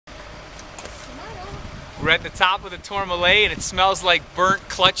We're at the top of the Tourmalet and it smells like burnt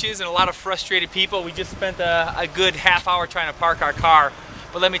clutches and a lot of frustrated people. We just spent a good half hour trying to park our car.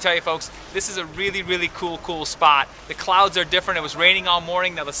 But let me tell you folks, this is a really, really cool spot. The clouds are different. It was raining all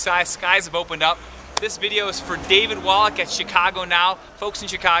morning. Now the skies have opened up. This video is for David Wallach at Chicago Now. Folks in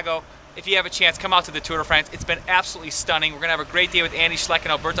Chicago, if you have a chance, come out to the Tour de France. It's been absolutely stunning. We're going to have a great day with Andy Schleck and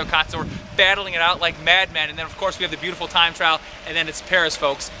Alberto Contador battling it out like madmen. And then, of course, we have the beautiful time trial. And then it's Paris,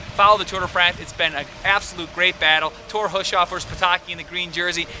 folks. Follow the Tour de France. It's been an absolute great battle. Tor Hushoff versus Pataki in the green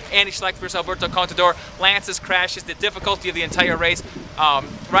jersey. Andy Schleck versus Alberto Contador. Lance's crashes, the difficulty of the entire race.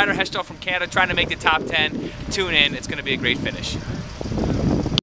 Ryder Hesjedal from Canada trying to make the top 10. Tune in. It's going to be a great finish.